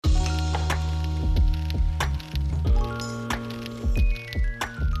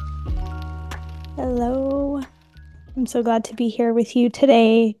Hello. I'm so glad to be here with you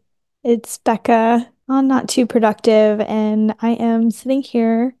today. It's Becca on Not Too Productive, and I am sitting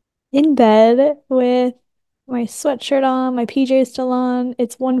here in bed with my sweatshirt on, my PJs still on.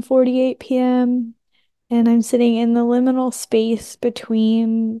 It's 1:48 p.m. and I'm sitting in the liminal space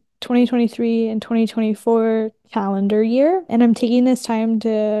between 2023 and 2024 calendar year. And I'm taking this time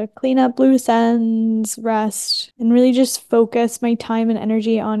to clean up loose ends, rest, and really just focus my time and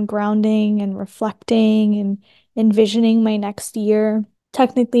energy on grounding and reflecting and envisioning my next year.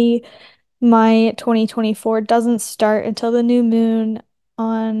 Technically, my 2024 doesn't start until the new moon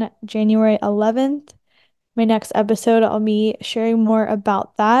on January 11th. My next episode, I'll be sharing more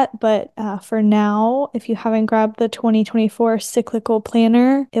about that. But for now, if you haven't grabbed the 2024 cyclical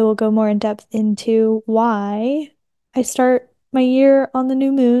planner, it will go more in depth into why I start my year on the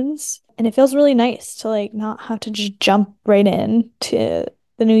new moons. And it feels really nice to like not have to just jump right in to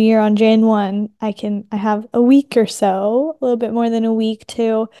the new year on Jan 1. I have a week or so, a little bit more than a week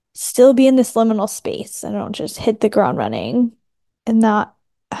to still be in this liminal space. I don't just hit the ground running. And that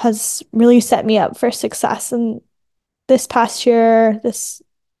has really set me up for success in this past year, this,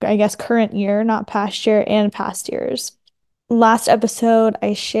 I guess, current year, not past year, and past years. Last episode,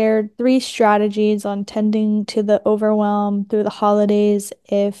 I shared 3 strategies on tending to the overwhelm through the holidays.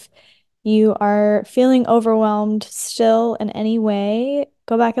 If you are feeling overwhelmed still in any way,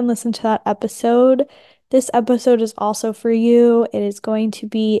 go back and listen to that episode. This episode is also for you. It is going to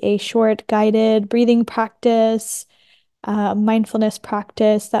be a short guided breathing practice, mindfulness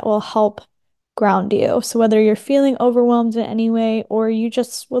practice that will help ground you. So, whether you're feeling overwhelmed in any way or you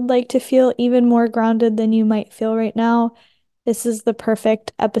just would like to feel even more grounded than you might feel right now, this is the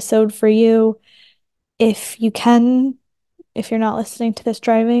perfect episode for you. If you can, if you're not listening to this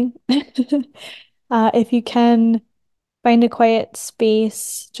driving, if you can find a quiet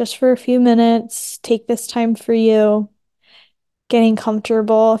space just for a few minutes, take this time for you. Getting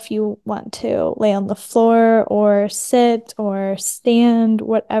comfortable if you want to lay on the floor or sit or stand,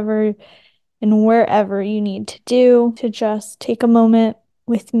 whatever and wherever you need to do to just take a moment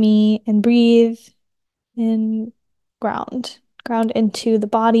with me and breathe and ground. Ground into the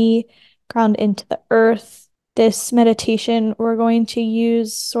body, ground into the earth. This meditation, we're going to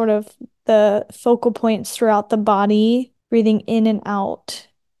use sort of the focal points throughout the body, breathing in and out,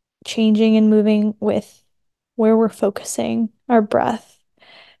 changing and moving with where we're focusing our breath.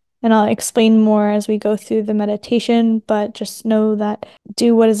 And I'll explain more as we go through the meditation, but just know that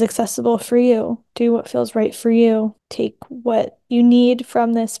do what is accessible for you. Do what feels right for you. Take what you need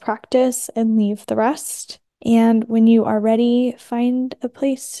from this practice and leave the rest. And when you are ready, find a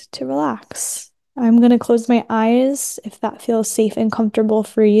place to relax. I'm going to close my eyes if that feels safe and comfortable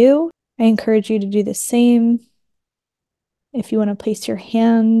for you. I encourage you to do the same. If you want to place your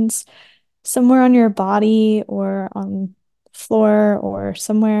hands somewhere on your body or on the floor or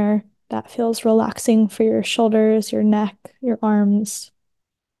somewhere that feels relaxing for your shoulders, your neck, your arms.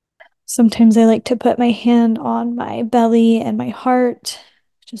 Sometimes I like to put my hand on my belly and my heart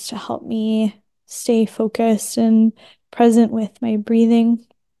just to help me stay focused and present with my breathing.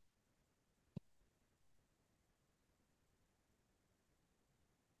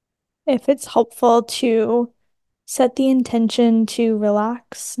 If it's helpful to set the intention to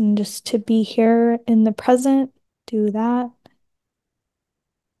relax and just to be here in the present, do that.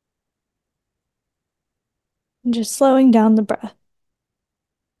 And just slowing down the breath.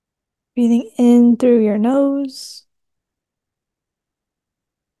 Breathing in through your nose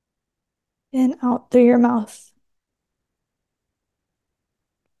and out through your mouth.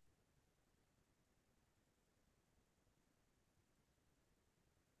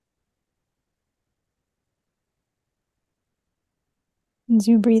 As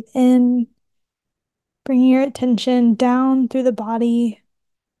you breathe in, bring your attention down through the body,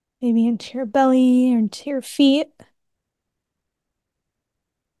 maybe into your belly or into your feet.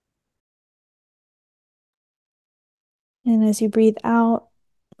 And as you breathe out,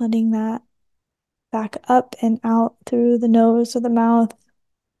 letting that back up and out through the nose or the mouth.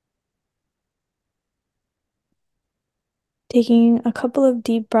 Taking a couple of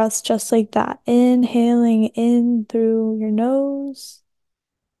deep breaths just like that. Inhaling in through your nose,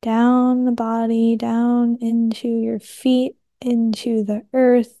 down the body, down into your feet, into the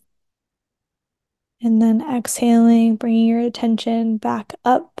earth. And then exhaling, bringing your attention back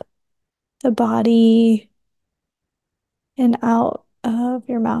up the body and out of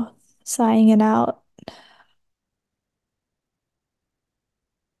your mouth, sighing it out.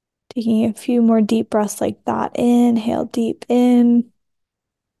 Taking a few more deep breaths like that. Inhale deep in.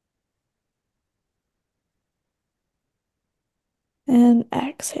 And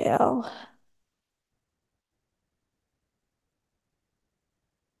exhale.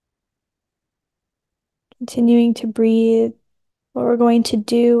 Continuing to breathe. What we're going to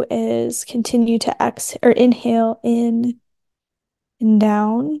do is continue to exhale or inhale in and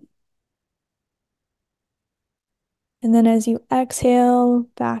down. And then as you exhale,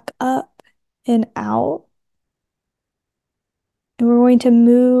 back up and out. And we're going to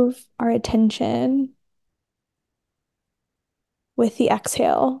move our attention with the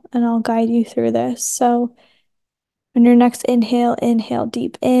exhale, and I'll guide you through this. So, on your next inhale, inhale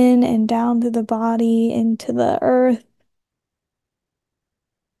deep in and down through the body into the earth.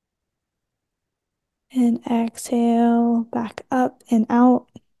 And exhale back up and out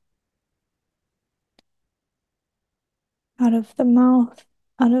of the mouth,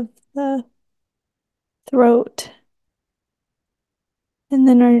 out of the throat. And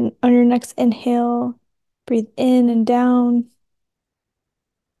then on your next inhale, breathe in and down.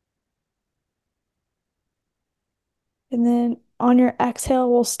 And then on your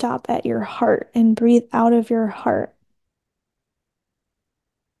exhale, we'll stop at your heart and breathe out of your heart.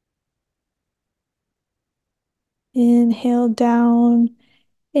 Inhale down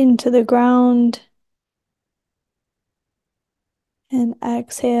into the ground. And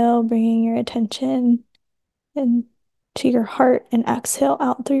exhale, bringing your attention into your heart and exhale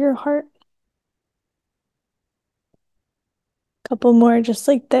out through your heart. Couple more just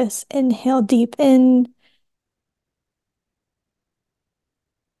like this. Inhale deep in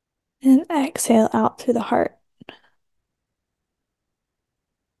and exhale out through the heart.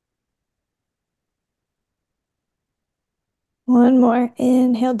 One more.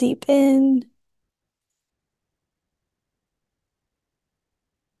 Inhale deep in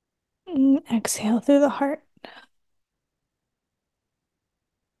and exhale through the heart.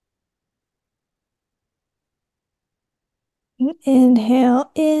 And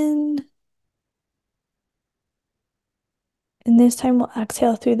inhale in. And this time we'll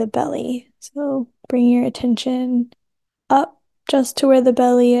exhale through the belly. So bring your attention up just to where the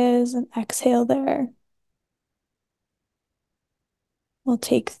belly is and exhale there. We'll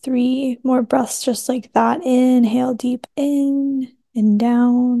take 3 more breaths just like that. Inhale deep in and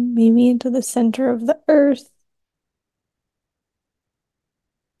down, maybe into the center of the earth.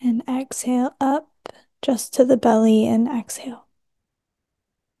 And exhale up just to the belly and exhale.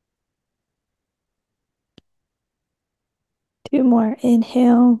 2 more.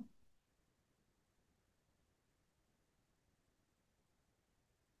 Inhale.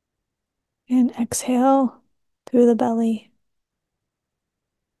 And exhale through the belly.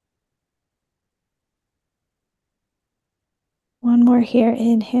 One more here.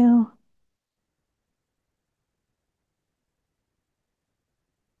 Inhale.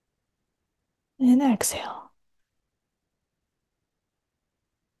 And exhale.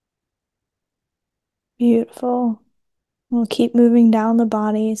 Beautiful. We'll keep moving down the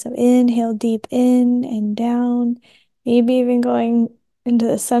body. So inhale deep in and down, maybe even going into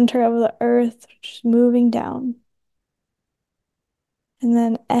the center of the earth, just moving down. And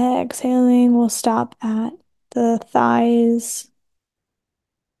then exhaling, we'll stop at the thighs.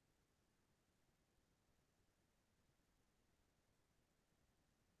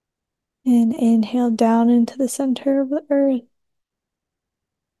 And inhale down into the center of the earth.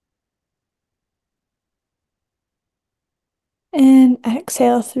 And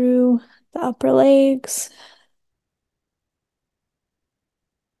exhale through the upper legs.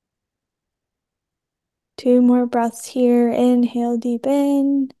 Two more breaths here. Inhale deep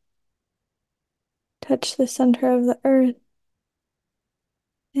in. Touch the center of the earth.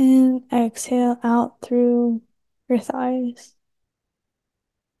 And exhale out through your thighs.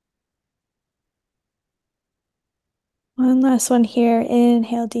 One last one here.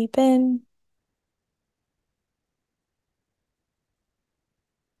 Inhale deep in.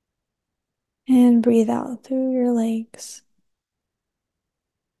 And breathe out through your legs.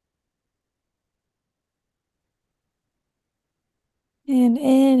 And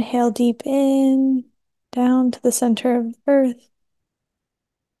inhale deep in, down to the center of the earth.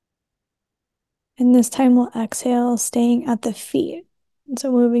 And this time we'll exhale, staying at the feet. And so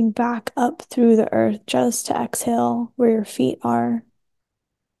moving back up through the earth just to exhale where your feet are.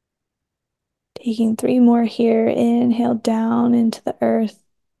 Taking 3 more here. Inhale down into the earth.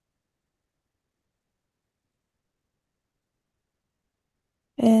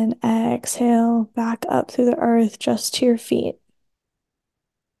 And exhale back up through the earth just to your feet.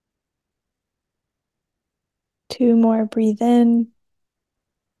 2 more. Breathe in.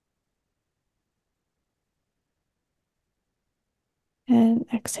 And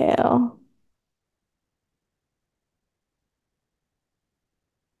exhale.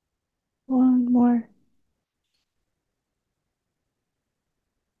 One more.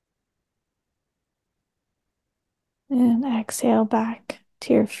 And exhale back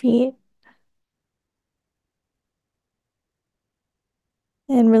to your feet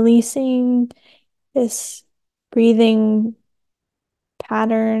and releasing this breathing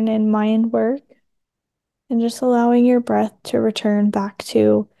pattern and mind work and just allowing your breath to return back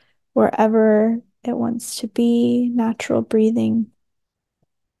to wherever it wants to be, natural breathing.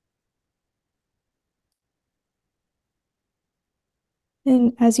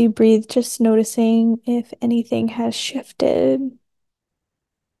 And as you breathe, just noticing if anything has shifted.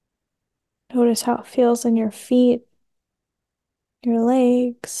 Notice how it feels in your feet, your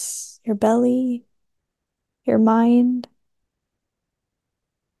legs, your belly, your mind.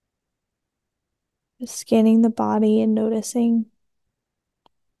 Just scanning the body and noticing.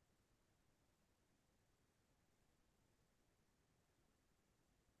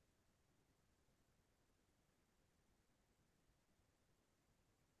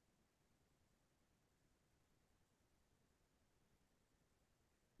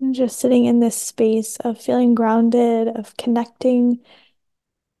 And just sitting in this space of feeling grounded, of connecting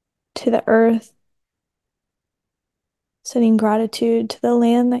to the earth, sending gratitude to the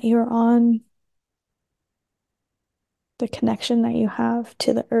land that you're on, the connection that you have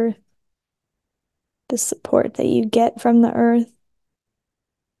to the earth, the support that you get from the earth.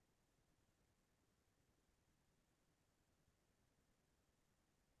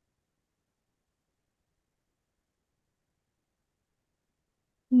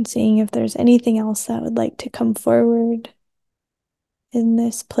 And seeing if there's anything else that would like to come forward in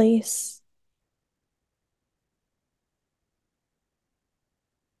this place.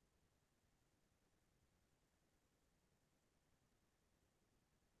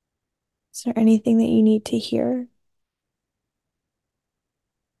 Is there anything that you need to hear?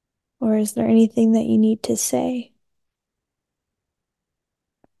 Or is there anything that you need to say?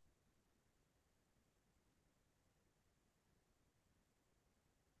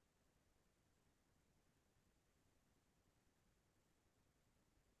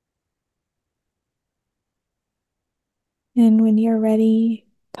 And when you're ready,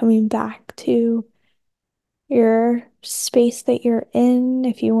 coming back to your space that you're in,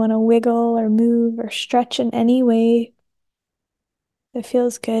 if you want to wiggle or move or stretch in any way that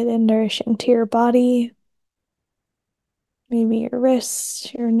feels good and nourishing to your body, maybe your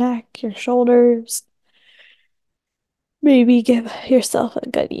wrists, your neck, your shoulders. Maybe give yourself a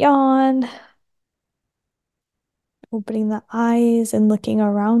good yawn, opening the eyes and looking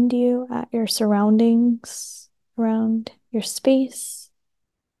around you at your surroundings, around your space,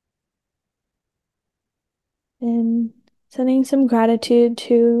 and sending some gratitude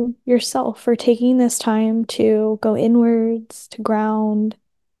to yourself for taking this time to go inwards, to ground,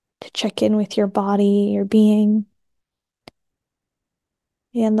 to check in with your body, your being,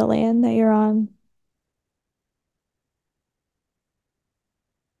 and the land that you're on.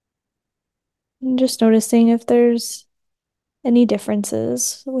 And just noticing if there's any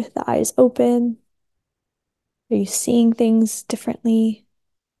differences with the eyes open. Are you seeing things differently?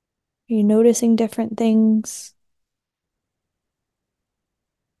 Are you noticing different things?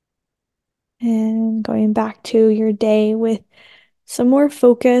 And going back to your day with some more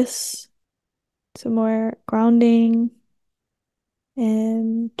focus, some more grounding,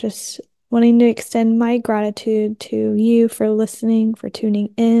 and just wanting to extend my gratitude to you for listening, for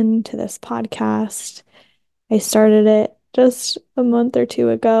tuning in to this podcast. I started it just a month or two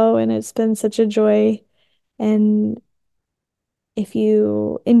ago, and it's been such a joy. And if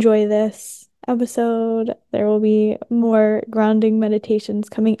you enjoy this episode, there will be more grounding meditations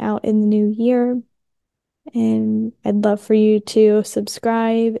coming out in the new year. And I'd love for you to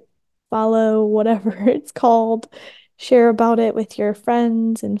subscribe, follow, whatever it's called, share about it with your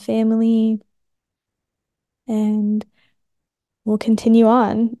friends and family. And we'll continue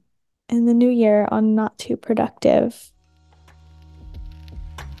on in the new year on Not Too Productive.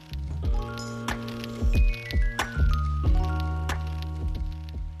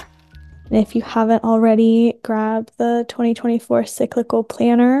 And if you haven't already, grab the 2024 Cyclical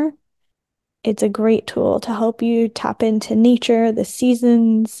Planner. It's a great tool to help you tap into nature, the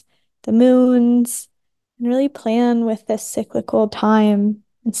seasons, the moons, and really plan with this cyclical time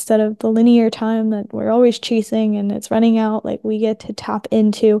instead of the linear time that we're always chasing and it's running out. Like, we get to tap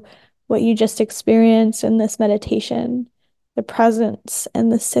into what you just experienced in this meditation, the presence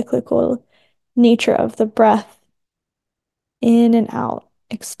and the cyclical nature of the breath, in and out,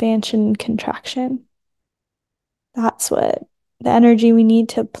 expansion and contraction. That's what the energy we need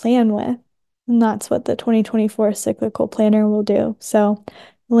to plan with. And that's what the 2024 Cyclical Planner will do. So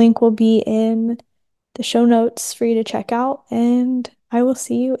the link will be in the show notes for you to check out. And I will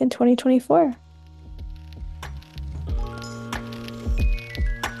see you in 2024.